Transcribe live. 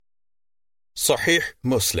Sahih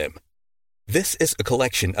Muslim. This is a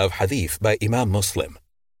collection of Hadith by Imam Muslim.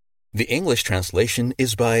 The English translation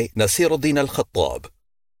is by Nasiruddin al-Khattab.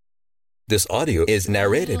 This audio is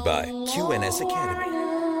narrated by QNS Academy.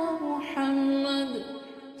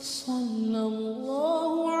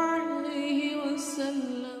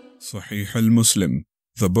 Sahih Al-Muslim,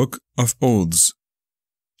 the Book of Oaths.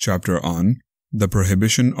 Chapter on the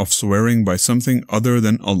prohibition of swearing by something other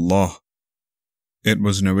than Allah. It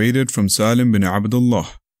was narrated from Salim bin Abdullah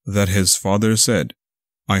that his father said,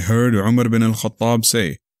 I heard Umar bin al-Khattab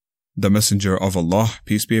say, the Messenger of Allah,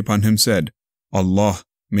 peace be upon him, said, Allah,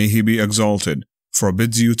 may he be exalted,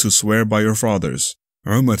 forbids you to swear by your fathers.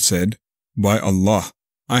 Umar said, by Allah,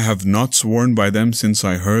 I have not sworn by them since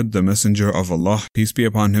I heard the Messenger of Allah, peace be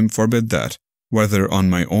upon him, forbid that, whether on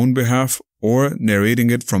my own behalf or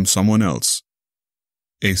narrating it from someone else.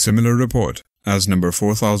 A similar report, as number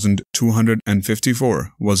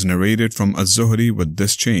 4254, was narrated from Az-Zuhri with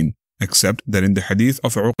this chain, except that in the Hadith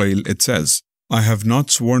of Uqayl it says, I have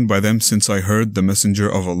not sworn by them since I heard the Messenger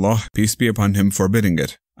of Allah, peace be upon him, forbidding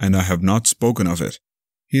it, and I have not spoken of it.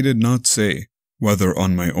 He did not say, whether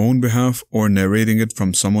on my own behalf or narrating it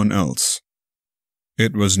from someone else.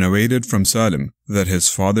 It was narrated from Salim that his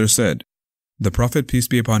father said, the Prophet, peace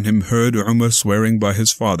be upon him, heard Umar swearing by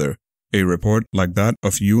his father, a report like that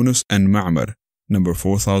of Yunus and Ma'mar, number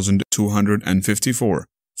 4254,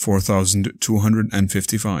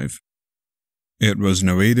 4255. It was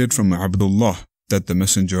narrated from Abdullah that the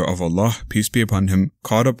Messenger of Allah, peace be upon him,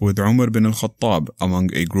 caught up with Umar bin al-Khattab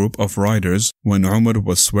among a group of riders when Umar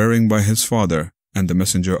was swearing by his father, and the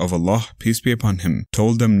Messenger of Allah, peace be upon him,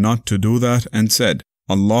 told them not to do that and said,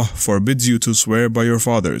 Allah forbids you to swear by your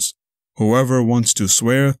fathers. Whoever wants to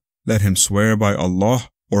swear, let him swear by Allah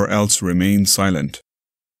or else remain silent.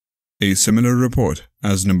 A similar report,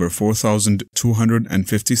 as number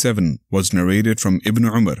 4257, was narrated from Ibn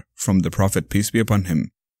Umar, from the Prophet, peace be upon him.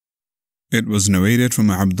 It was narrated from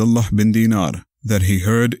Abdullah bin Dinar that he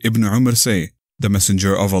heard Ibn Umar say, the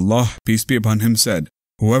Messenger of Allah, peace be upon him, said,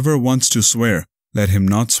 whoever wants to swear, let him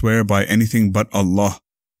not swear by anything but Allah.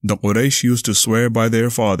 The Quraysh used to swear by their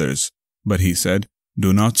fathers, but he said,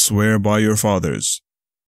 do not swear by your fathers.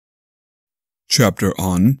 Chapter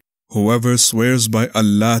on whoever swears by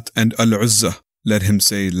Allat and Al-Uzza, let him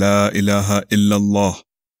say La ilaha illallah.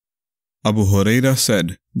 Abu Hurairah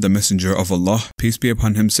said, the Messenger of Allah, peace be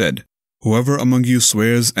upon him, said, whoever among you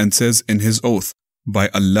swears and says in his oath, by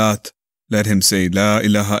Allat, let him say La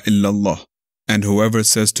ilaha illallah. And whoever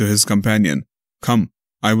says to his companion, come,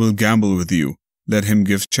 I will gamble with you, let him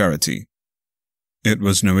give charity. It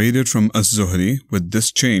was narrated from Az-Zuhri with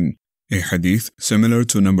this chain, a hadith similar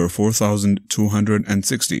to number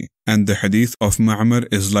 4260, and the hadith of Ma'mar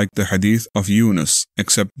is like the hadith of Yunus,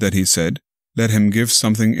 except that he said, let him give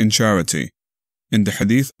something in charity. In the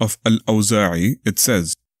hadith of Al-Awza'i, it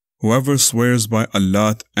says, whoever swears by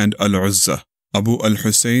Allat and Al-Uzza, Abu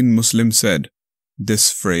al-Husayn Muslim said,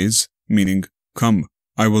 this phrase, meaning, come,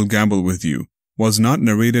 I will gamble with you, was not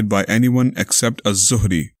narrated by anyone except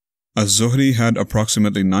Az-Zuhri. Az-Zuhri had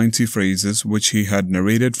approximately 90 phrases which he had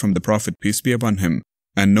narrated from the Prophet, peace be upon him,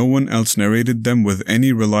 and no one else narrated them with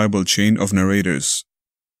any reliable chain of narrators.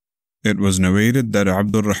 It was narrated that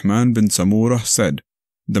Abdul Rahman bin Samurah said,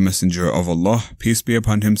 the Messenger of Allah, peace be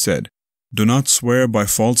upon him, said, do not swear by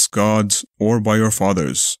false gods or by your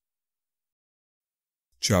fathers.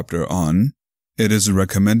 Chapter on it is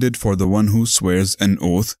recommended for the one who swears an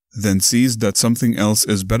oath, then sees that something else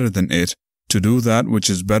is better than it, to do that which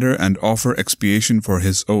is better and offer expiation for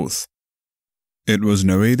his oath. It was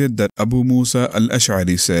narrated that Abu Musa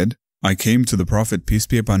al-Ash'ari said, I came to the Prophet, peace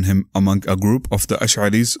be upon him, among a group of the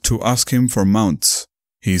Ash'aris to ask him for mounts.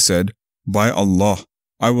 He said, by Allah,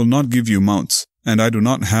 I will not give you mounts, and I do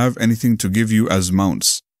not have anything to give you as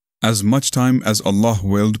mounts. As much time as Allah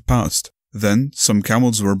willed passed. Then some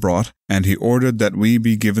camels were brought, and he ordered that we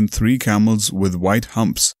be given 3 camels with white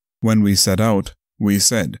humps. When we set out, we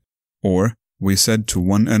said to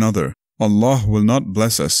one another, Allah will not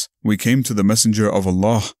bless us. We came to the Messenger of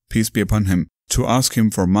Allah, peace be upon him, to ask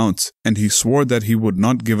him for mounts, and he swore that he would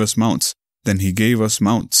not give us mounts. Then he gave us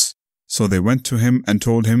mounts. So they went to him and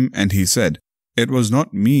told him, and he said, it was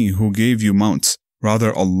not me who gave you mounts,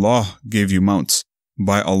 rather Allah gave you mounts.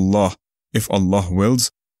 By Allah, if Allah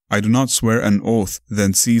wills, I do not swear an oath,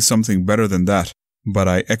 then see something better than that, but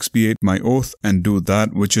I expiate my oath and do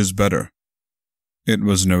that which is better. It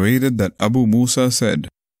was narrated that Abu Musa said,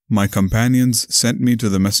 my companions sent me to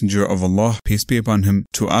the Messenger of Allah, peace be upon him,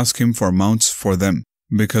 to ask him for mounts for them,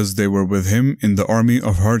 because they were with him in the army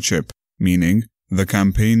of hardship, meaning the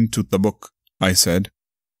campaign to Tabuk. I said,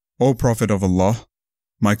 O Prophet of Allah,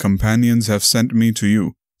 my companions have sent me to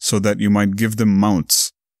you, so that you might give them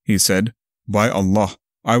mounts. He said, by Allah,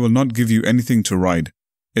 I will not give you anything to ride.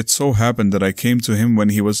 It so happened that I came to him when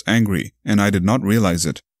he was angry, and I did not realize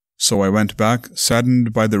it. So I went back,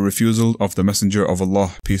 saddened by the refusal of the Messenger of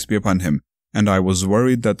Allah, peace be upon him, and I was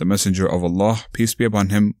worried that the Messenger of Allah, peace be upon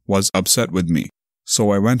him, was upset with me.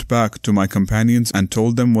 So I went back to my companions and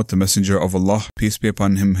told them what the Messenger of Allah, peace be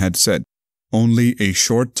upon him, had said. Only a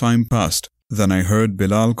short time passed, then I heard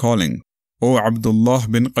Bilal calling, O Abdullah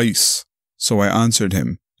bin Qais. So I answered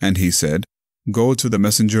him, and he said, Go to the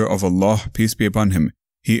Messenger of Allah, peace be upon him,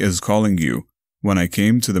 he is calling you. When I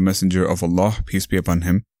came to the Messenger of Allah, peace be upon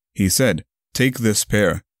him, he said, Take this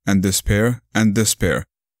pair, and this pair, and this pair.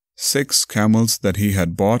 6 camels that he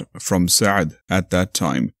had bought from Sa'd at that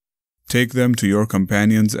time. Take them to your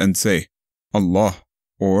companions and say, Allah,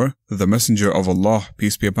 or the Messenger of Allah,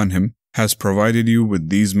 peace be upon him, has provided you with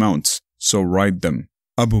these mounts, so ride them.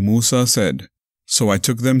 Abu Musa said, So I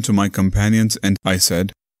took them to my companions and I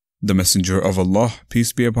said, The Messenger of Allah,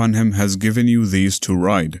 peace be upon him, has given you these to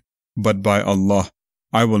ride. But by Allah,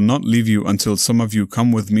 I will not leave you until some of you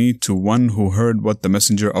come with me to one who heard what the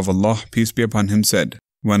Messenger of Allah, peace be upon him, said.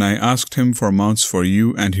 When I asked him for mounts for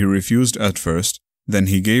you and he refused at first, then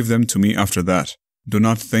he gave them to me after that. Do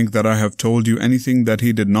not think that I have told you anything that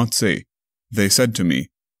he did not say. They said to me,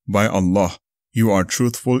 By Allah, you are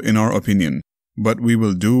truthful in our opinion, but we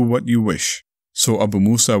will do what you wish. So Abu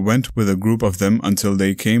Musa went with a group of them until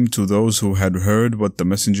they came to those who had heard what the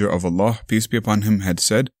Messenger of Allah, peace be upon him, had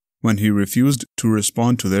said when he refused to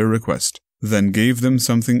respond to their request. Then gave them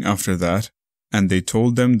something after that, and they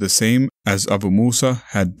told them the same as Abu Musa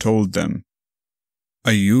had told them.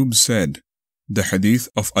 Ayyub said, The hadith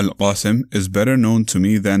of Al-Qasim is better known to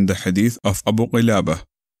me than the hadith of Abu Qilabah.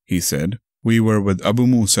 He said, We were with Abu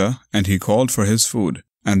Musa, and he called for his food,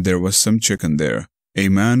 and there was some chicken there. A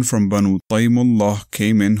man from Banu Taymullah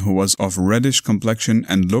came in who was of reddish complexion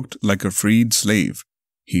and looked like a freed slave.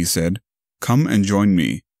 He said, Come and join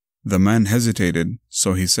me. The man hesitated,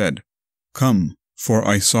 so he said, Come, for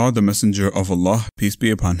I saw the Messenger of Allah, peace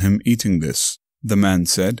be upon him, eating this. The man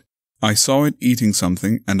said, I saw it eating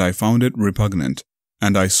something and I found it repugnant,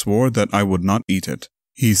 and I swore that I would not eat it.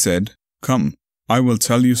 He said, Come, I will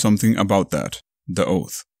tell you something about that, the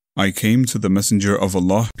oath. I came to the Messenger of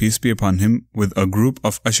Allah, peace be upon him, with a group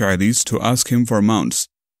of Ash'aris to ask him for mounts.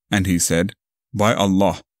 And he said, By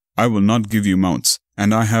Allah, I will not give you mounts,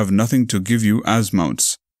 and I have nothing to give you as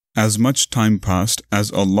mounts. As much time passed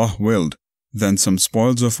as Allah willed, then some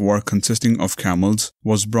spoils of war consisting of camels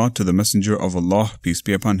was brought to the Messenger of Allah, peace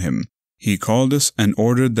be upon him. He called us and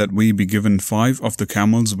ordered that we be given 5 of the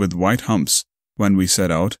camels with white humps. When we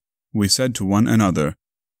set out, we said to one another,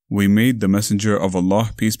 We made the Messenger of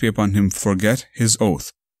Allah, peace be upon him, forget his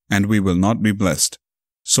oath, and we will not be blessed.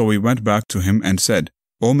 So we went back to him and said,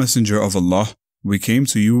 O Messenger of Allah, we came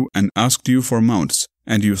to you and asked you for mounts,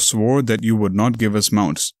 and you swore that you would not give us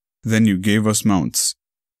mounts. Then you gave us mounts.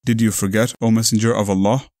 Did you forget, O Messenger of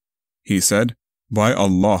Allah? He said, By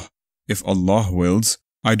Allah, if Allah wills,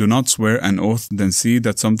 I do not swear an oath then see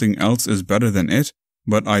that something else is better than it,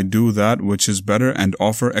 but I do that which is better and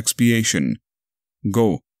offer expiation.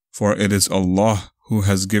 Go, for it is Allah who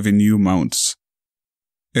has given you mounts.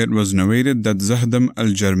 It was narrated that Zahdam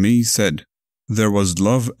al-Jarmi said, There was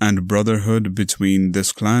love and brotherhood between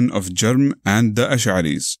this clan of Jarm and the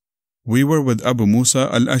Ash'aris. We were with Abu Musa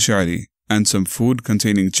al-Ash'ari, and some food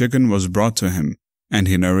containing chicken was brought to him, and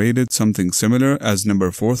he narrated something similar as number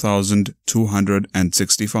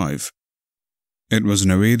 4265. It was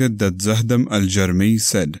narrated that Zahdam al-Jarmi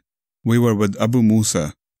said, We were with Abu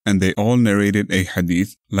Musa, and they all narrated a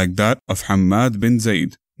hadith like that of Hammad bin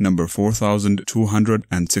Zayd, number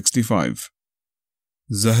 4265.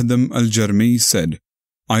 Zahdam al-Jarmi said,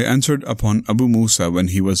 I entered upon Abu Musa when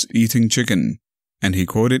he was eating chicken, and he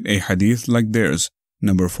quoted a hadith like theirs,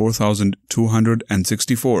 number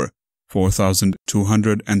 4264,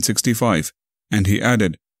 4265, and he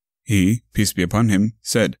added, He, peace be upon him,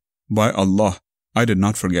 said, By Allah, I did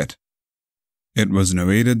not forget. It was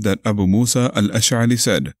narrated that Abu Musa al-Ash'ari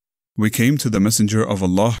said, We came to the Messenger of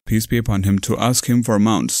Allah, peace be upon him, to ask him for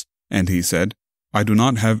mounts, and he said, I do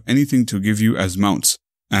not have anything to give you as mounts,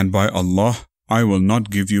 and by Allah, I will not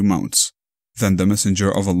give you mounts. Then the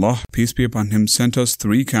Messenger of Allah, peace be upon him, sent us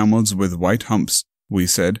 3 camels with white humps. We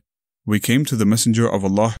said, We came to the Messenger of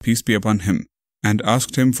Allah, peace be upon him, and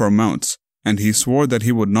asked him for mounts, and he swore that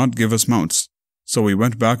he would not give us mounts. So we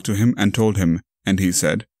went back to him and told him, and he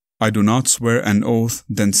said, I do not swear an oath,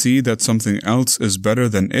 then see that something else is better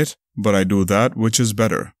than it, but I do that which is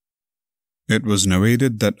better. It was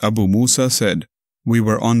narrated that Abu Musa said, We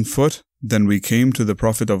were on foot, Then we came to the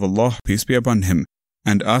Prophet of Allah, peace be upon him,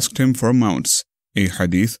 and asked him for mounts, a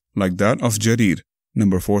hadith like that of Jarir,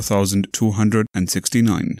 number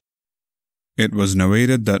 4269. It was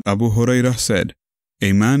narrated that Abu Hurairah said,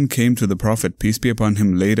 a man came to the Prophet, peace be upon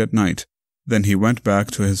him, late at night. Then he went back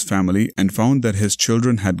to his family and found that his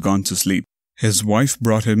children had gone to sleep. His wife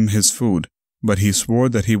brought him his food, but he swore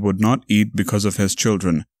that he would not eat because of his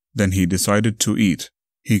children. Then he decided to eat.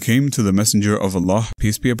 He came to the Messenger of Allah,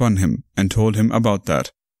 peace be upon him, and told him about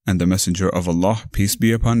that. And the Messenger of Allah, peace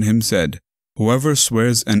be upon him, said, whoever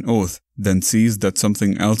swears an oath, then sees that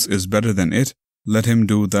something else is better than it, let him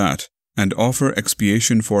do that, and offer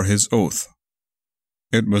expiation for his oath.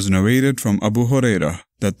 It was narrated from Abu Hurairah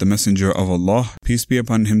that the Messenger of Allah, peace be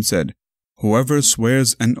upon him, said, whoever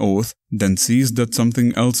swears an oath, then sees that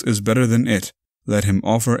something else is better than it, let him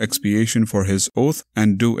offer expiation for his oath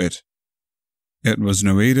and do it. It was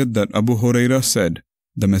narrated that Abu Hurairah said,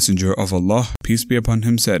 the Messenger of Allah, peace be upon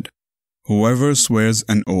him, said, whoever swears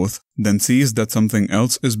an oath, then sees that something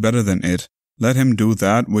else is better than it, let him do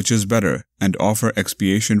that which is better and offer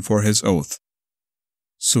expiation for his oath.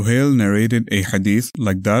 Suhail narrated a hadith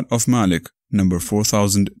like that of Malik, number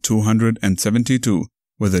 4272,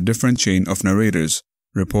 with a different chain of narrators,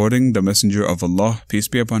 reporting the Messenger of Allah, peace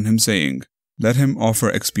be upon him, saying, let him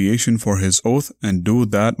offer expiation for his oath and do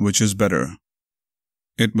that which is better.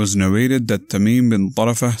 It was narrated that Tamim bin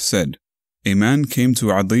Tarafah said, a man came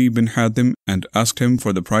to Adi bin Hatim and asked him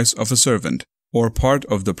for the price of a servant, or part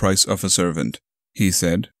of the price of a servant. He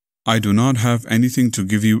said, I do not have anything to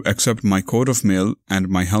give you except my coat of mail and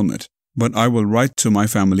my helmet, but I will write to my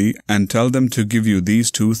family and tell them to give you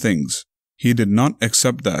these two things. He did not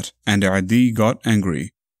accept that, and Adi got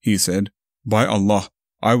angry. He said, by Allah,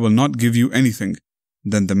 I will not give you anything.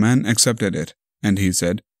 Then the man accepted it, and he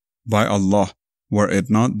said, by Allah, were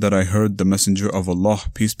it not that I heard the Messenger of Allah,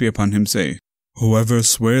 peace be upon him, say, whoever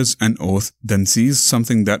swears an oath, then sees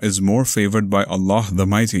something that is more favored by Allah the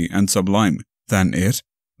Mighty and Sublime than it,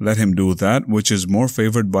 let him do that which is more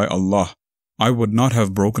favored by Allah. I would not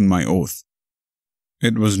have broken my oath.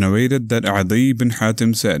 It was narrated that Adi bin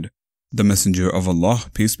Hatim said, the Messenger of Allah,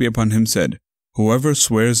 peace be upon him, said, whoever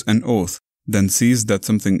swears an oath, then sees that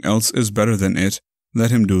something else is better than it, let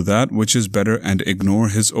him do that which is better and ignore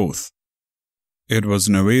his oath. It was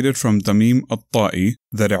narrated from Tamim al-Ta'i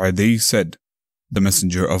that Adi said, the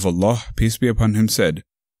Messenger of Allah, peace be upon him, said,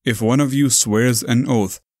 if one of you swears an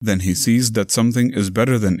oath, then he sees that something is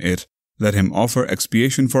better than it, let him offer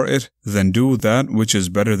expiation for it, then do that which is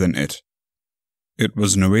better than it. It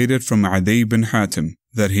was narrated from Adi bin Hatim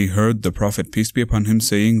that he heard the Prophet, peace be upon him,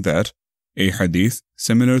 saying that, a hadith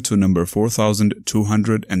similar to number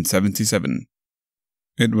 4277.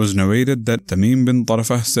 It was narrated that Tamim bin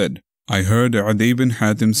Tarafah said, I heard Adi bin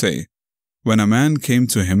Hatim say, when a man came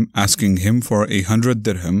to him asking him for 100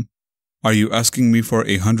 dirham, are you asking me for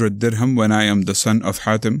 100 dirham when I am the son of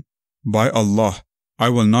Hatim? By Allah, I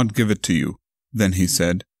will not give it to you. Then he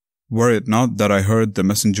said, were it not that I heard the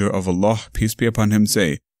Messenger of Allah, peace be upon him,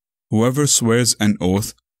 say, whoever swears an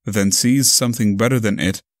oath, then sees something better than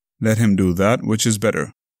it, let him do that which is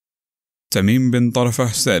better. Tamim bin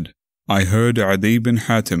Tarafah said, I heard Adi bin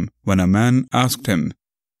Hatim when a man asked him.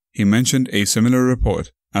 He mentioned a similar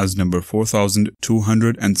report as number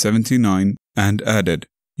 4279 and added,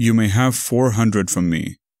 you may have 400 from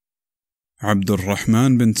me. Abdul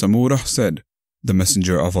Rahman bin Samurah said, the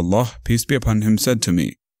Messenger of Allah, peace be upon him, said to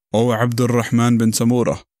me, O Abdul Rahman bin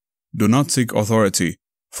Samurah, do not seek authority,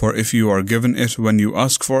 for if you are given it when you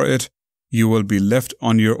ask for it, you will be left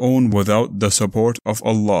on your own without the support of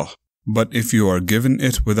Allah. But if you are given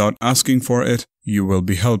it without asking for it, you will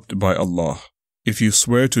be helped by Allah. If you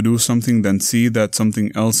swear to do something then see that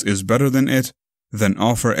something else is better than it, then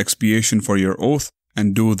offer expiation for your oath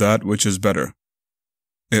and do that which is better.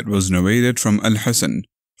 It was narrated from Al-Hasan,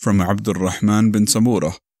 from Abdul Rahman bin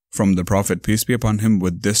Samurah, from the Prophet, peace be upon him,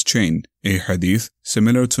 with this chain, a hadith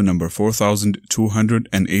similar to number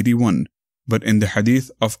 4281, but in the hadith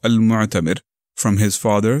of Al-Mu'tamir, from his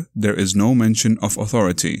father, there is no mention of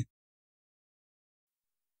authority.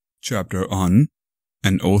 Chapter on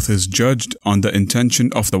An oath is judged on the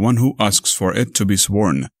intention of the one who asks for it to be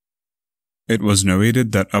sworn. It was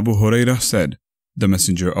narrated that Abu Hurairah said, the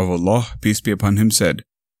Messenger of Allah, peace be upon him, said,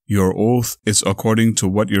 your oath is according to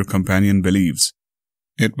what your companion believes.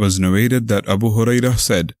 It was narrated that Abu Hurairah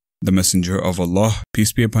said, the Messenger of Allah,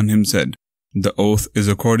 peace be upon him, said, the oath is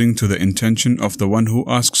according to the intention of the one who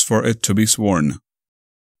asks for it to be sworn.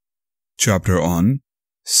 Chapter on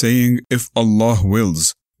Saying if Allah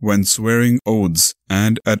wills, when swearing oaths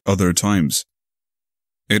and at other times.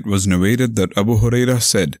 It was narrated that Abu Hurairah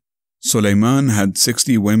said, Sulaiman had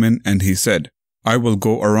 60 women and he said, I will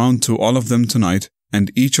go around to all of them tonight,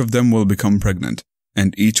 and each of them will become pregnant,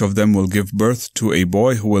 and each of them will give birth to a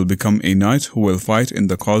boy who will become a knight who will fight in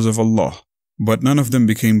the cause of Allah. But none of them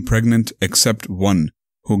became pregnant except one,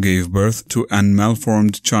 who gave birth to an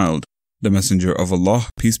malformed child. The Messenger of Allah,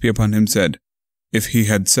 peace be upon him, said, if he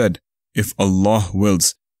had said, if Allah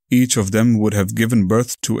wills, each of them would have given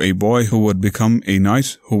birth to a boy who would become a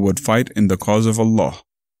knight who would fight in the cause of Allah.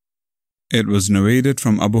 It was narrated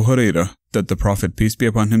from Abu Hurairah that the Prophet, peace be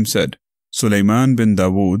upon him, said, Sulaiman bin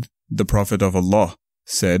Dawood, the Prophet of Allah,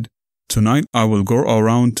 said, tonight I will go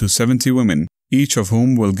around to 70 women, each of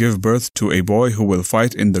whom will give birth to a boy who will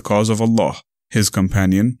fight in the cause of Allah. His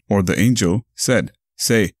companion, or the angel, said,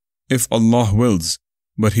 say, if Allah wills.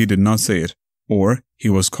 But he did not say it, or he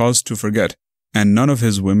was caused to forget, and none of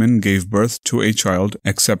his women gave birth to a child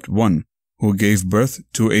except one, who gave birth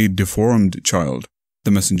to a deformed child.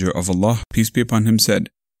 The Messenger of Allah, peace be upon him, said,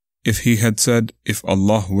 if he had said, if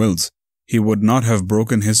Allah wills, he would not have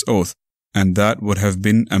broken his oath, and that would have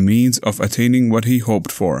been a means of attaining what he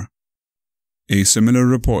hoped for. A similar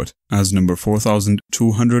report, as number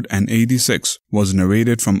 4286, was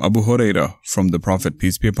narrated from Abu Hurairah from the Prophet,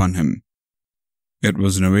 peace be upon him. It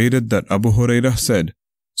was narrated that Abu Hurairah said,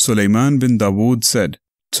 Sulaiman bin Dawood said,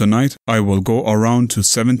 tonight I will go around to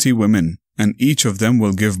 70 women, and each of them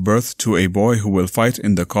will give birth to a boy who will fight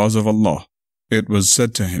in the cause of Allah. It was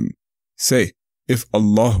said to him, say, if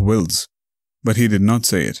Allah wills. But he did not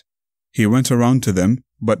say it. He went around to them,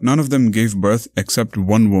 but none of them gave birth except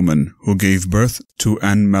one woman, who gave birth to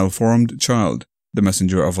an malformed child. The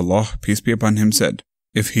Messenger of Allah, peace be upon him, said,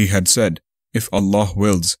 if he had said, if Allah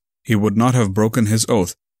wills, he would not have broken his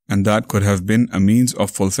oath, and that could have been a means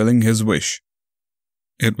of fulfilling his wish.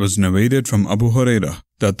 It was narrated from Abu Hurairah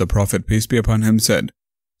that the Prophet, peace be upon him, said,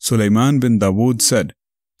 Sulaiman bin Dawood said,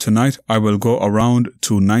 tonight I will go around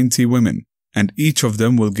to 90 women, and each of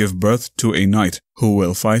them will give birth to a knight who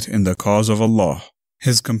will fight in the cause of Allah.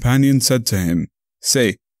 His companion said to him,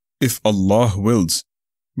 say, if Allah wills.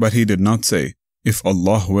 But he did not say, if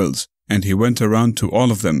Allah wills, and he went around to all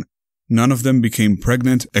of them. None of them became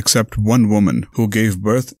pregnant except one woman who gave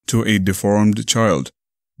birth to a deformed child.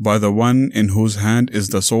 By the one in whose hand is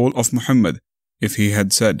the soul of Muhammad, if he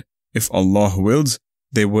had said, if Allah wills,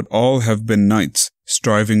 they would all have been knights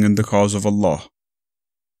striving in the cause of Allah.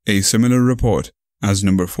 A similar report, as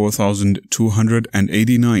number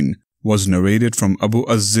 4289, was narrated from Abu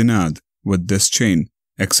Az-Zinad with this chain,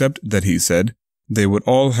 except that he said, they would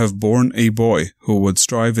all have borne a boy who would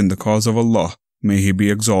strive in the cause of Allah, may he be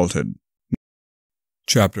exalted.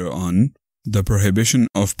 Chapter on the prohibition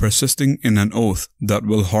of persisting in an oath that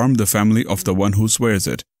will harm the family of the one who swears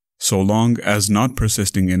it, so long as not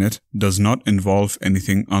persisting in it does not involve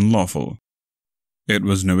anything unlawful. It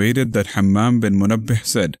was narrated that Hammam bin Munabbih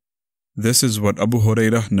said, this is what Abu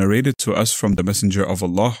Hurairah narrated to us from the Messenger of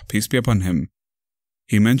Allah, peace be upon him.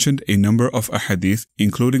 He mentioned a number of Ahadith,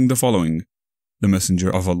 including the following. The Messenger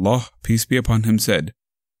of Allah, peace be upon him, said,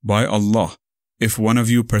 by Allah, if one of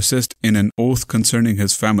you persist in an oath concerning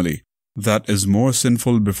his family, that is more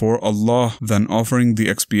sinful before Allah than offering the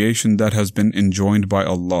expiation that has been enjoined by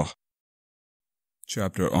Allah.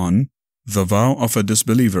 Chapter on the vow of a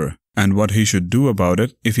disbeliever and what he should do about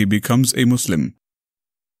it if he becomes a Muslim.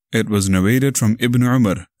 It was narrated from Ibn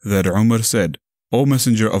Umar that Umar said, O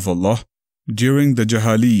Messenger of Allah, during the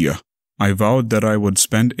Jahaliyyah, I vowed that I would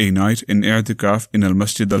spend a night in i'tikaf in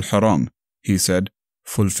al-Masjid al-Haram. He said,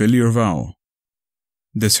 fulfill your vow.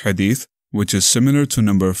 This hadith, which is similar to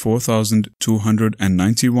number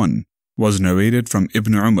 4291, was narrated from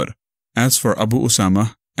Ibn Umar. As for Abu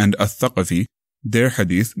Usama and Al-Thaqafi, their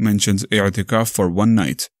hadith mentions i'tikaf for one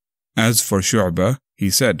night. As for Shu'bah, he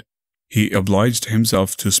said, he obliged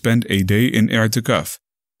himself to spend a day in i'tikaf.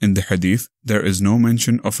 In the hadith, there is no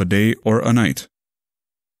mention of a day or a night.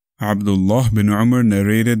 Abdullah bin Umar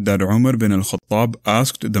narrated that Umar bin al-Khattab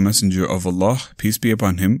asked the Messenger of Allah, peace be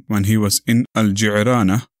upon him, when he was in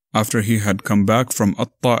Al-Ji'rana, after he had come back from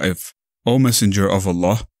At-Ta'if, O Messenger of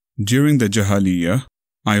Allah, during the Jahaliyyah,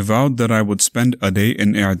 I vowed that I would spend a day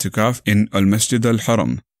in i'tikaf in Al-Masjid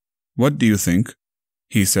al-Haram. What do you think?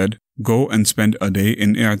 He said, go and spend a day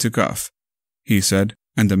in i'tikaf. He said,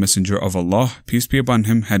 and the Messenger of Allah, peace be upon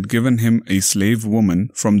him, had given him a slave woman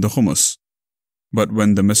from the Khumus. But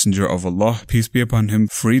when the Messenger of Allah, peace be upon him,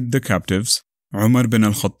 freed the captives, Umar bin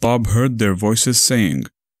al-Khattab heard their voices saying,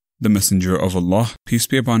 the Messenger of Allah, peace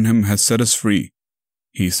be upon him, has set us free.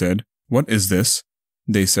 He said, what is this?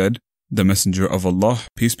 They said, the Messenger of Allah,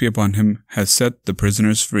 peace be upon him, has set the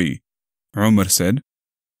prisoners free. Umar said,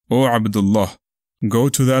 O Abdullah, go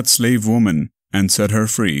to that slave woman and set her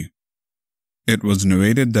free. It was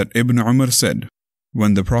narrated that Ibn Umar said,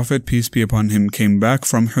 when the Prophet, peace be upon him, came back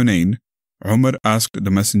from Hunayn, Umar asked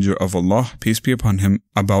the Messenger of Allah, peace be upon him,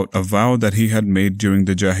 about a vow that he had made during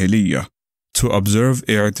the Jahiliyyah, to observe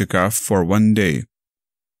i'tikaf for 1 day.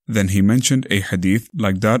 Then he mentioned a hadith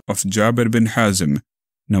like that of Jabir bin Hazim,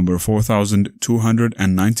 number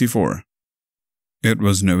 4294. It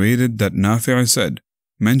was narrated that Nafi' said,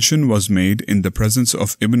 mention was made in the presence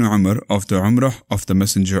of Ibn Umar of the Umrah of the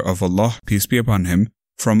Messenger of Allah, peace be upon him,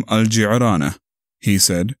 from Al-Ji'rana. He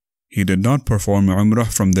said, he did not perform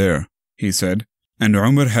Umrah from there. He said, and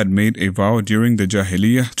Umar had made a vow during the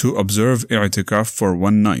Jahiliyyah to observe i'tikaf for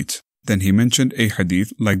 1 night. Then he mentioned a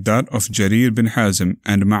hadith like that of Jarir bin Hazim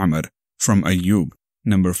and Ma'mar from Ayyub,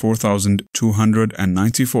 number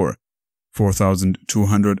 4294,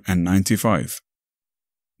 4295.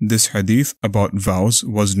 This hadith about vows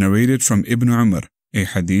was narrated from Ibn Umar, a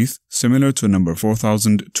hadith similar to number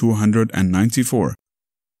 4294.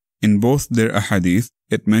 In both their ahadith,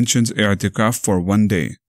 it mentions i'tikaf for 1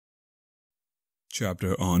 day.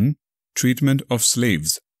 Chapter on Treatment of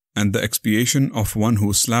Slaves and the Expiation of One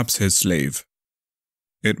Who Slaps His Slave.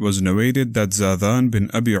 It was narrated that Zadhan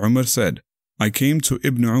bin Abi Umar said, I came to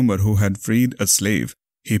Ibn Umar who had freed a slave.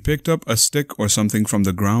 He picked up a stick or something from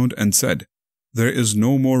the ground and said, there is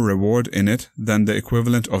no more reward in it than the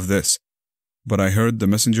equivalent of this. But I heard the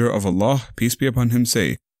Messenger of Allah, peace be upon him,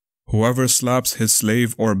 say, whoever slaps his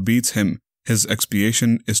slave or beats him, his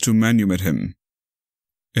expiation is to manumit him.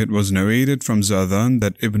 It was narrated from Zadhan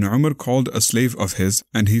that Ibn Umar called a slave of his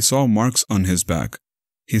and he saw marks on his back.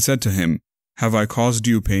 He said to him, have I caused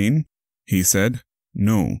you pain? He said,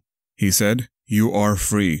 no. He said, you are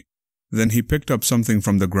free. Then he picked up something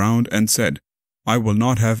from the ground and said, I will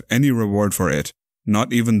not have any reward for it,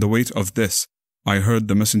 not even the weight of this. I heard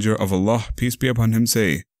the Messenger of Allah, peace be upon him,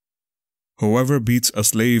 say, whoever beats a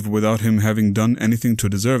slave without him having done anything to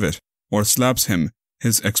deserve it, or slaps him,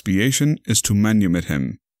 his expiation is to manumit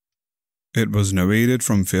him. It was narrated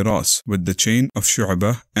from Firas with the chain of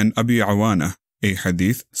Shu'bah and Abi Awana, a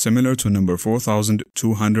hadith similar to number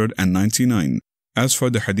 4299. As for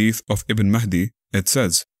the hadith of Ibn Mahdi, it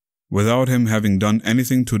says, without him having done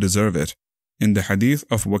anything to deserve it. In the hadith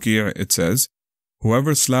of Waqi' it says,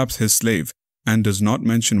 whoever slaps his slave and does not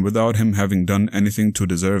mention without him having done anything to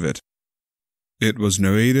deserve it. It was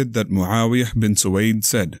narrated that Muawiyah bin Suwaid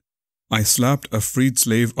said, I slapped a freed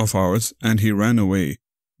slave of ours and he ran away.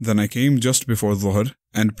 Then I came just before Dhuhr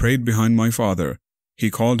and prayed behind my father.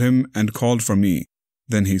 He called him and called for me.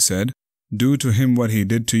 Then he said, do to him what he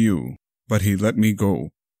did to you. But he let me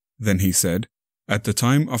go. Then he said, at the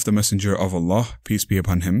time of the Messenger of Allah, peace be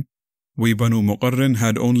upon him, we Banu Muqarrin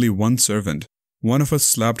had only 1 servant. One of us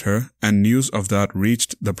slapped her and news of that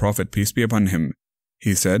reached the Prophet, peace be upon him.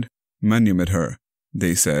 He said, manumit her.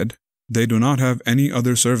 They said, they do not have any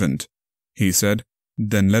other servant. He said,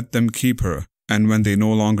 then let them keep her, and when they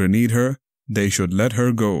no longer need her, they should let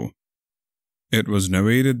her go. It was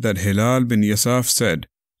narrated that Hilal bin Yasaf said,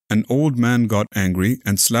 an old man got angry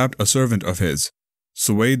and slapped a servant of his.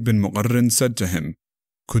 Suwaid bin Muqarrin said to him,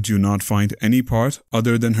 could you not find any part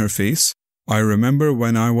other than her face? I remember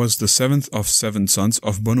when I was the 7th of 7 sons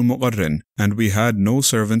of Banu Muqarrin, and we had no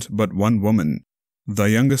servant but 1 woman. The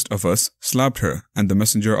youngest of us slapped her, and the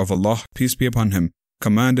Messenger of Allah, peace be upon him,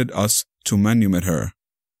 commanded us to manumit her.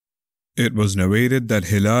 It was narrated that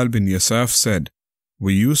Hilal bin Yasaf said,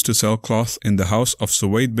 we used to sell cloth in the house of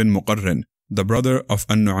Suwaid bin Muqarrin, the brother of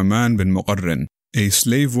An-Nu'man bin Muqarrin. A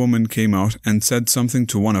slave woman came out and said something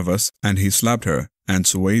to one of us, and he slapped her, and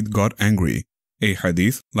Suwaid got angry. A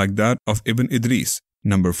hadith like that of Ibn Idris,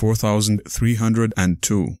 number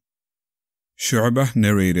 4302. Shu'bah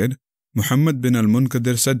narrated, Muhammad bin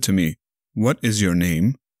al-Munkadir said to me, what is your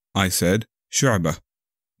name? I said, Shu'bah.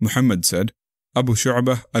 Muhammad said, Abu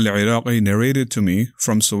Shu'bah al-Iraqi narrated to me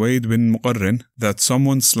from Suwaid bin Muqarrin that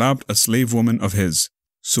someone slapped a slave woman of his.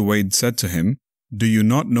 Suwaid said to him, do you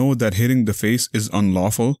not know that hitting the face is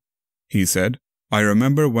unlawful? He said, I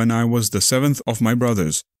remember when I was the 7th of my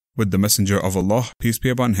brothers, with the Messenger of Allah, peace be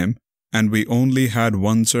upon him, and we only had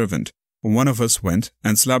 1 servant. One of us went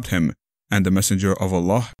and slapped him, and the Messenger of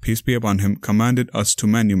Allah, peace be upon him, commanded us to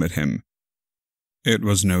manumit him. It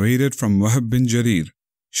was narrated from Wahb bin Jarir.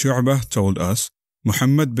 Shu'bah told us,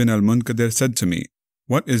 Muhammad bin al-Munkadir said to me,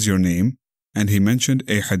 what is your name? And he mentioned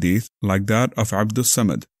a hadith like that of Abdus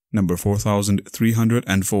Samad, number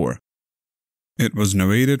 4304. It was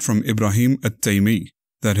narrated from Ibrahim at-Taymi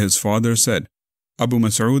that his father said, Abu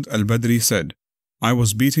Mas'ud al-Badri said, I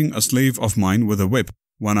was beating a slave of mine with a whip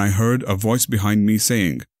when I heard a voice behind me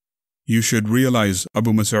saying, you should realize,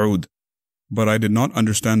 Abu Mas'ud. But I did not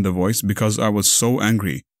understand the voice because I was so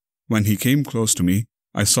angry. When he came close to me,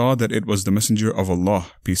 I saw that it was the Messenger of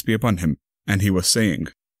Allah, peace be upon him, and he was saying,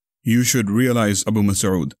 "You should realize, Abu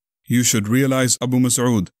Mas'ud. You should realize, Abu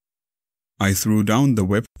Mas'ud." I threw down the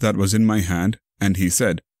whip that was in my hand, and he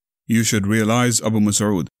said, "You should realize, Abu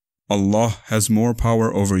Mas'ud, Allah has more power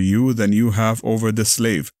over you than you have over this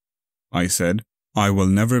slave." I said, "I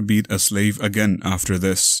will never beat a slave again after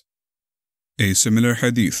this." A similar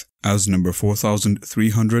hadith, as number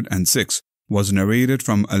 4306, was narrated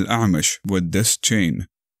from Al-A'mash with this chain,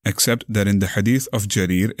 except that in the hadith of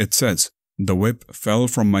Jarir it says, "The whip fell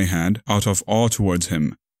from my hand out of awe towards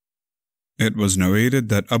him." It was narrated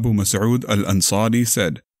that Abu Mas'ud al-Ansari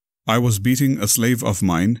said, "I was beating a slave of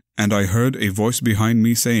mine, and I heard a voice behind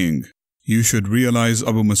me saying, 'You should realize,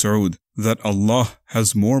 Abu Mas'ud, that Allah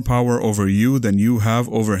has more power over you than you have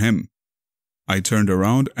over him.' I turned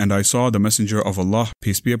around and I saw the Messenger of Allah,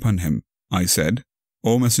 peace be upon him. I said,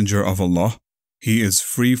 'O Messenger of Allah, he is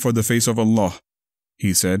free for the face of Allah.'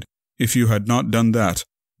 He said, 'If you had not done that,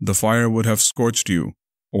 the fire would have scorched you,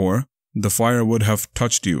 or the fire would have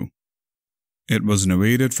touched you." It was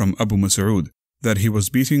narrated from Abu Mas'ud that he was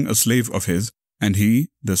beating a slave of his, and he,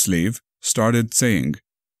 the slave, started saying,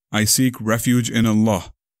 "I seek refuge in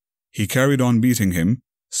Allah." He carried on beating him,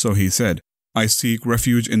 so he said, "I seek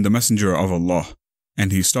refuge in the Messenger of Allah,"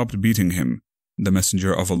 and he stopped beating him. The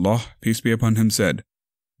Messenger of Allah, peace be upon him, said,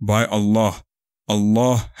 "By Allah,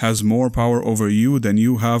 Allah has more power over you than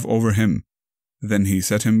you have over him." Then he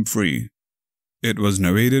set him free. It was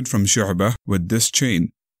narrated from Shu'bah with this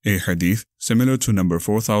chain, a hadith similar to number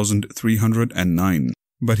 4309,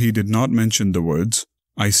 but he did not mention the words,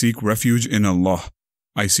 "I seek refuge in Allah,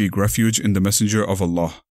 I seek refuge in the Messenger of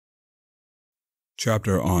Allah."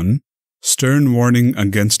 Chapter on Stern Warning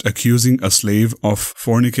Against Accusing a Slave of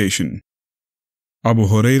Fornication. Abu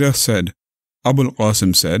Hurairah said, Abu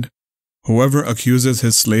al-Qasim said, "Whoever accuses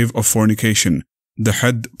his slave of fornication, the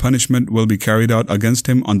hadd punishment will be carried out against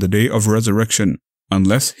him on the day of resurrection,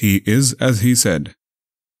 unless he is as he said."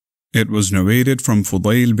 It was narrated from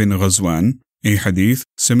Fudayl bin Ghazwan, a hadith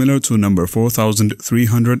similar to number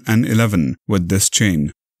 4311 with this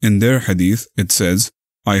chain. In their hadith it says,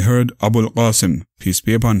 "I heard Abu al-Qasim, peace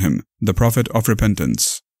be upon him, the Prophet of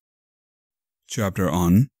Repentance." Chapter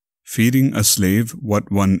on Feeding a slave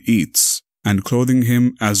what one eats, and clothing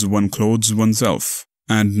him as one clothes oneself,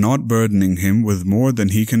 and not burdening him with more than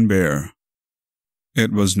he can bear.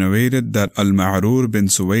 It was narrated that Al-Ma'rur bin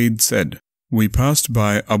Suwaid said, "We passed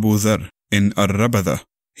by Abu Dharr in Ar-Rabada.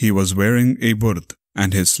 He was wearing a burd,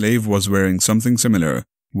 and his slave was wearing something similar.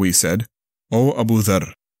 We said, 'O Abu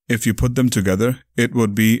Dharr, if you put them together, it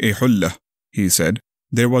would be a hullah.' He said,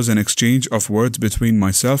 'There was an exchange of words between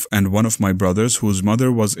myself and one of my brothers whose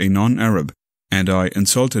mother was a non-Arab, and I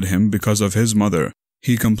insulted him because of his mother.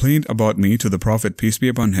 He complained about me to the Prophet, peace be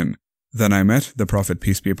upon him. Then I met the Prophet,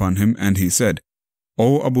 peace be upon him, and he said,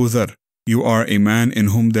 'O Abu Dharr, you are a man in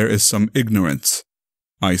whom there is some ignorance.'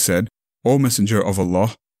 I said, 'O Messenger of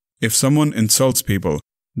Allah, if someone insults people,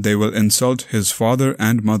 they will insult his father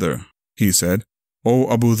and mother.' He said,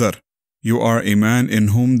 'O Abu Dharr, you are a man in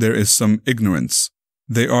whom there is some ignorance.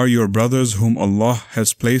 They are your brothers whom Allah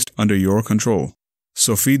has placed under your control.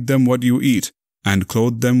 So feed them what you eat, and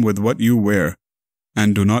clothe them with what you wear,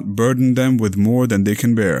 and do not burden them with more than they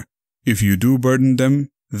can bear. If you do burden them,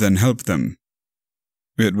 then help them."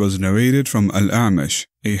 It was narrated from Al-A'mash,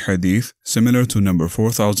 a hadith similar to number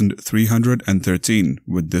 4313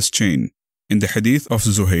 with this chain. In the hadith of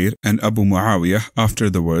Zuhair and Abu Muawiyah, after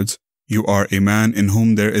the words, "You are a man in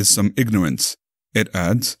whom there is some ignorance," it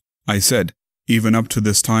adds, "I said, even up to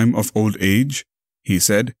this time of old age?" He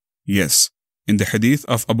said, "Yes." In the hadith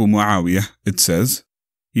of Abu Muawiyah, it says,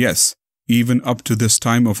 "Yes, even up to this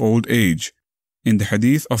time of old age." In the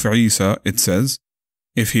hadith of Isa, it says,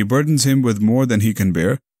 "If he burdens him with more than he can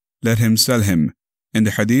bear, let him sell him." In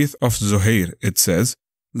the hadith of Zuhair, it says,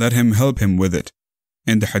 "Let him help him with it."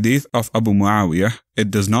 In the hadith of Abu Muawiyah,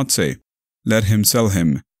 it does not say, "Let him sell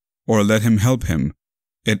him," or "Let him help him."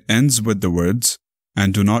 It ends with the words,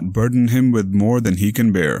 "And do not burden him with more than he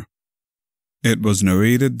can bear." It was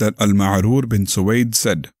narrated that Al-Ma'rur bin Suwaid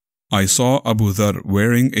said, "I saw Abu Dharr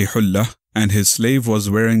wearing a hullah, and his slave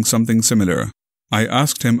was wearing something similar. I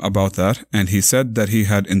asked him about that, and he said that he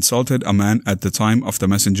had insulted a man at the time of the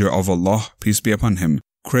Messenger of Allah, peace be upon him,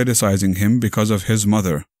 criticizing him because of his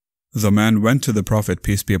mother. The man went to the Prophet,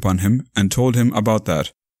 peace be upon him, and told him about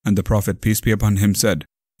that, and the Prophet, peace be upon him, said,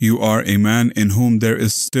 'You are a man in whom there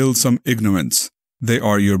is still some ignorance. They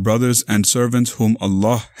are your brothers and servants whom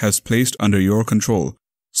Allah has placed under your control.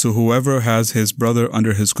 So whoever has his brother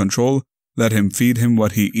under his control, let him feed him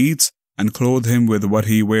what he eats and clothe him with what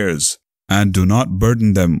he wears, and do not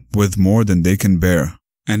burden them with more than they can bear.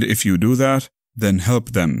 And if you do that, then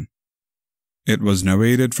help them. It was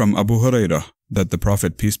narrated from Abu Hurairah that the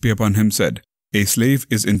Prophet, peace be upon him, said, "A slave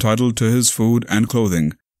is entitled to his food and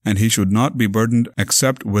clothing, and he should not be burdened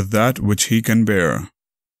except with that which he can bear."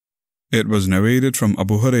 It was narrated from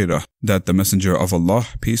Abu Hurairah that the Messenger of Allah,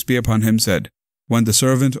 peace be upon him, said, "When the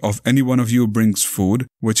servant of any one of you brings food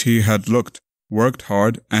which he had worked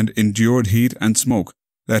hard, and endured heat and smoke,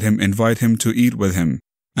 let him invite him to eat with him.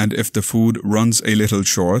 And if the food runs a little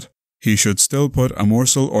short, he should still put a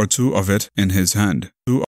morsel or two of it in his hand."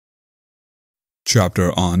 Chapter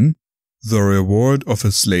on the reward of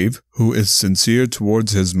a slave who is sincere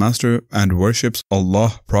towards his master and worships Allah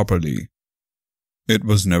properly. It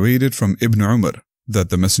was narrated from Ibn Umar that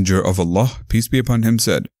the Messenger of Allah, peace be upon him,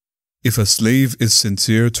 said, "If a slave is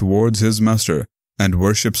sincere towards his master and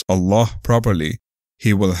worships Allah properly,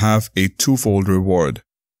 he will have a twofold reward."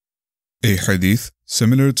 A hadith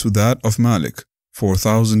similar to that of Malik,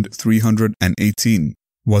 4318,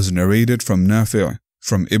 was narrated from Nafi'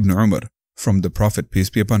 from Ibn Umar, from the Prophet,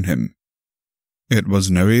 peace be upon him. It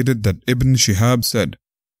was narrated that Ibn Shihab said,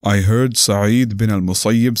 "I heard Sa'id bin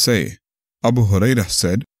al-Musayyib say, Abu Hurairah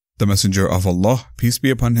said, the Messenger of Allah, peace be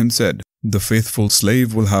upon him, said, the faithful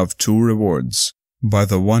slave will have two rewards. By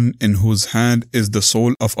the one in whose hand is the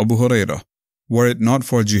soul of Abu Hurairah, were it not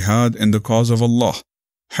for jihad in the cause of Allah,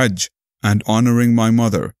 Hajj, and honoring my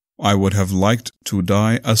mother, I would have liked to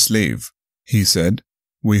die a slave." He said,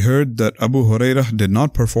 "We heard that Abu Hurairah did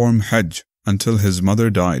not perform Hajj until his mother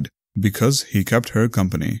died, because he kept her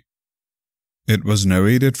company." It was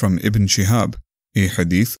narrated from Ibn Shihab, a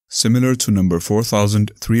hadith similar to number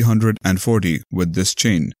 4340 with this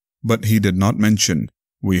chain, but he did not mention,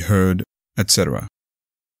 "We heard," etc.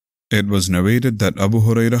 It was narrated that Abu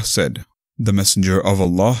Hurairah said, the Messenger of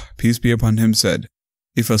Allah, peace be upon him, said,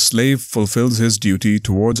 "If a slave fulfills his duty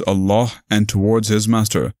towards Allah and towards his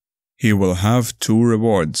master, he will have two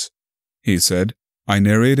rewards." He said, "I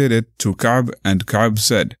narrated it to Ka'b, and Ka'b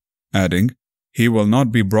said," adding, "He will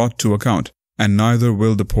not be brought to account, and neither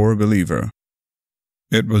will the poor believer."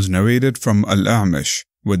 It was narrated from Al-A'mash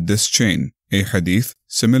with this chain, a hadith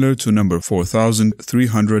similar to number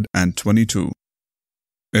 4322.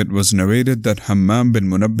 It was narrated that Hammam bin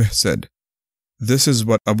Munabbih said, "This is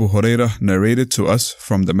what Abu Hurairah narrated to us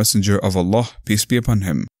from the Messenger of Allah, peace be upon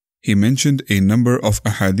him." He mentioned a number of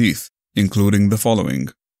ahadith, including the following.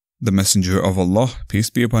 The Messenger of Allah, peace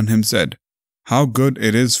be upon him, said, "How good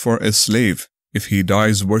it is for a slave if he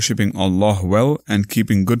dies worshipping Allah well and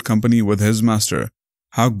keeping good company with his master.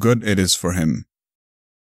 How good it is for him."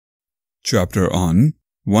 Chapter on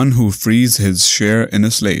one who frees his share in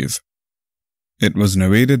a slave. It was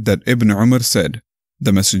narrated that Ibn Umar said,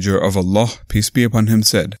 the Messenger of Allah, peace be upon him,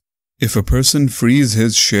 said, "If a person frees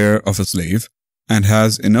his share of a slave and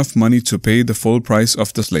has enough money to pay the full price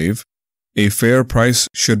of the slave, a fair price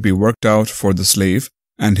should be worked out for the slave,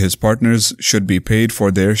 and his partners should be paid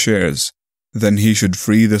for their shares. Then he should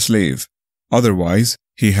free the slave. Otherwise,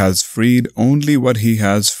 he has freed only what he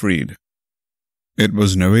has freed." It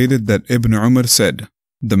was narrated that Ibn Umar said,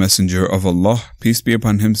 the Messenger of Allah, peace be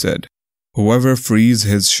upon him, said, "Whoever frees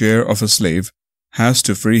his share of a slave has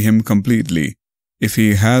to free him completely, if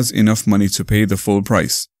he has enough money to pay the full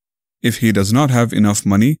price. If he does not have enough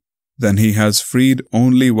money, then he has freed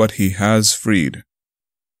only what he has freed."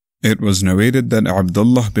 It was narrated that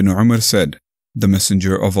Abdullah bin Umar said, the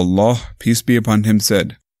Messenger of Allah, peace be upon him,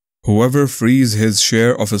 said, "Whoever frees his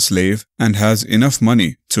share of a slave and has enough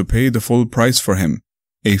money to pay the full price for him,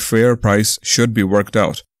 a fair price should be worked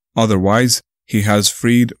out. Otherwise, he has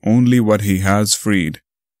freed only what he has freed."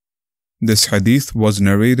 This hadith was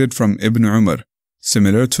narrated from Ibn Umar,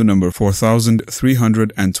 similar to number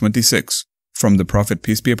 4326, from the Prophet,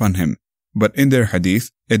 peace be upon him. But in their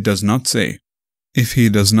hadith, it does not say, "If he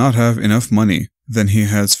does not have enough money, then he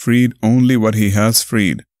has freed only what he has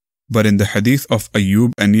freed." But in the hadith of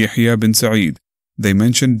Ayyub and Yahya bin Sa'id, they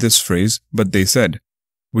mentioned this phrase, but they said,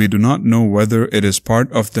 "We do not know whether it is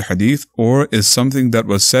part of the hadith or is something that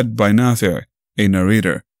was said by Nafi', a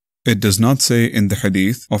narrator. It does not say in the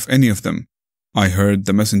hadith of any of them, 'I heard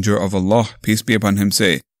the Messenger of Allah, peace be upon him,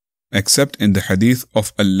 say,' except in the hadith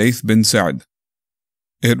of Al-Layth bin Sa'd."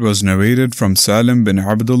 It was narrated from Salim bin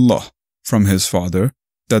Abdullah, from his father,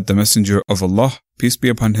 that the Messenger of Allah, peace be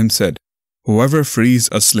upon him, said, "Whoever frees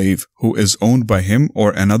a slave who is owned by him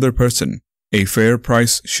or another person, a fair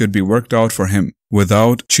price should be worked out for him,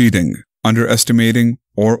 without cheating, underestimating,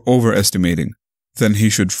 or overestimating. Then he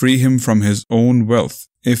should free him from his own wealth,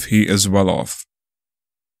 if he is well off."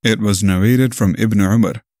 It was narrated from Ibn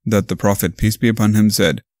Umar that the Prophet, peace be upon him,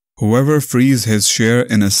 said, "Whoever frees his share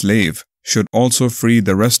in a slave should also free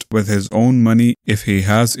the rest with his own money if he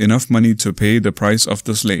has enough money to pay the price of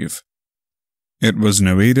the slave. It was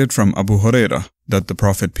narrated from Abu Hurairah that the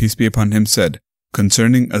Prophet, peace be upon him, said,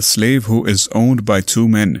 concerning a slave who is owned by two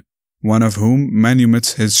men, one of whom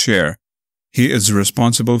manumits his share, he is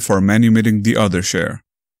responsible for manumitting the other share.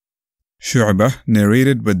 Shu'bah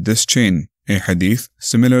narrated with this chain, a hadith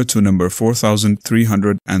similar to number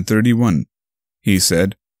 4331. He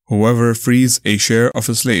said, whoever frees a share of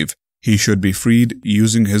a slave, he should be freed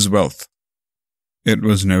using his wealth. It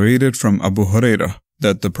was narrated from Abu Hurairah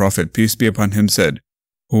that the Prophet, peace be upon him, said,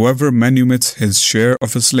 whoever manumits his share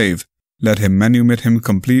of a slave, let him manumit him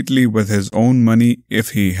completely with his own money if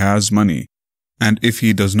he has money. And if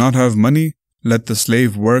he does not have money, let the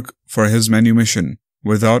slave work for his manumission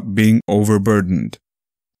without being overburdened.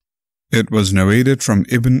 It was narrated from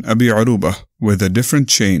Ibn Abi Arubah with a different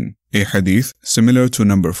chain, a hadith similar to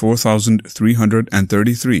number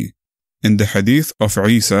 4333. In the hadith of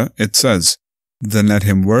Isa, it says, then let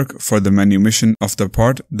him work for the manumission of the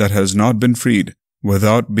part that has not been freed,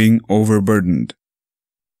 without being overburdened.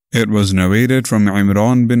 It was narrated from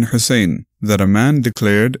Imran bin Hussein that a man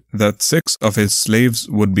declared that 6 of his slaves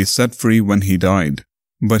would be set free when he died,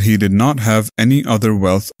 but he did not have any other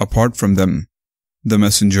wealth apart from them. The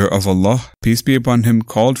Messenger of Allah, peace be upon him,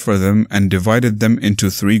 called for them and divided them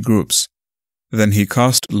into 3 groups. Then he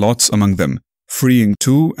cast lots among them, freeing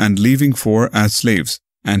 2 and leaving 4 as slaves,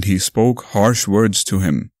 and he spoke harsh words to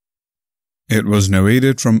him. It was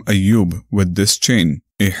narrated from Ayyub with this chain,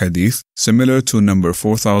 a hadith similar to number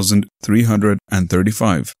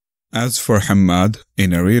 4335. As for Hammad, a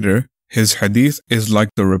narrator, his hadith is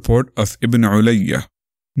like the report of Ibn Ulayya,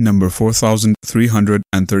 number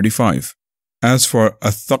 4335. As for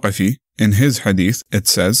Al-Thaqafi, in his hadith it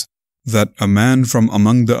says that a man from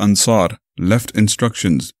among the Ansar left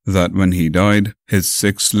instructions that when he died, his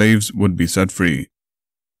 6 slaves would be set free.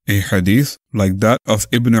 A hadith like that of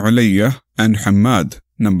Ibn Ulayya and Hammad,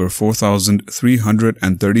 number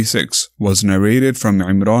 4336, was narrated from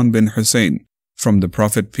Imran bin Hussein, from the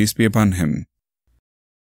Prophet, peace be upon him.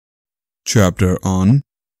 Chapter on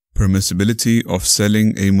Permissibility of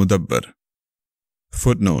Selling a Mudabbar.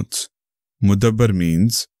 Footnotes. Mudabbar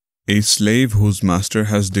means a slave whose master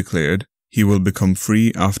has declared he will become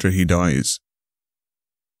free after he dies.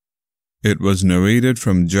 It was narrated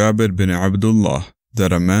from Jabir bin Abdullah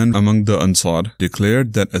that a man among the Ansar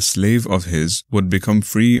declared that a slave of his would become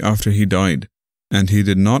free after he died, and he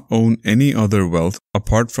did not own any other wealth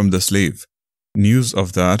apart from the slave. News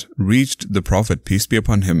of that reached the Prophet, peace be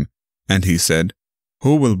upon him, and he said,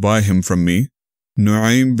 who will buy him from me?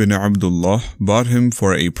 Nu'aym bin Abdullah bought him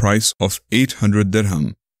for a price of 800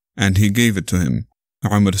 dirham, and he gave it to him.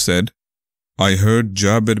 Umar said, I heard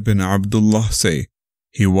Jabir bin Abdullah say,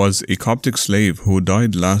 he was a Coptic slave who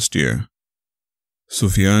died last year.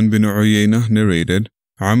 Sufyan bin Uyayna narrated,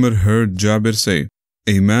 Umar heard Jabir say,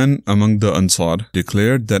 a man among the Ansar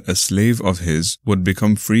declared that a slave of his would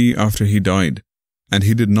become free after he died, and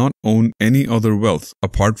he did not own any other wealth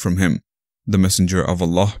apart from him. The Messenger of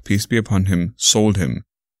Allah, peace be upon him, sold him.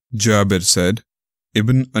 Jabir said,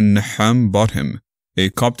 Ibn al-Naham bought him, a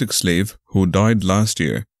Coptic slave who died last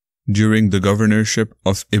year, during the governorship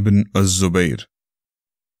of Ibn al-Zubayr.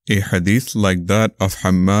 A hadith like that of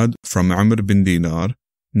Hammad from Amr bin Dinar,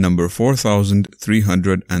 number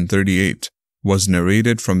 4338, was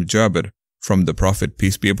narrated from Jabir, from the Prophet,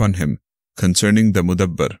 peace be upon him, concerning the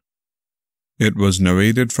Mudabbar. It was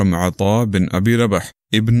narrated from Ata bin Abi Rabah,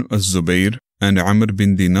 Ibn al-Zubayr, and Amr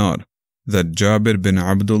bin Dinar, that Jabir bin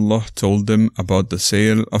Abdullah told them about the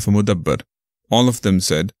sale of a Mudabbar. All of them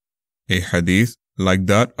said, a hadith like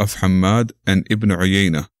that of Hammad and Ibn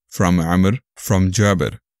Uyayna, from Amr, from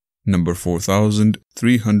Jabir, number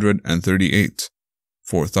 4338,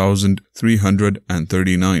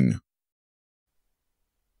 4339.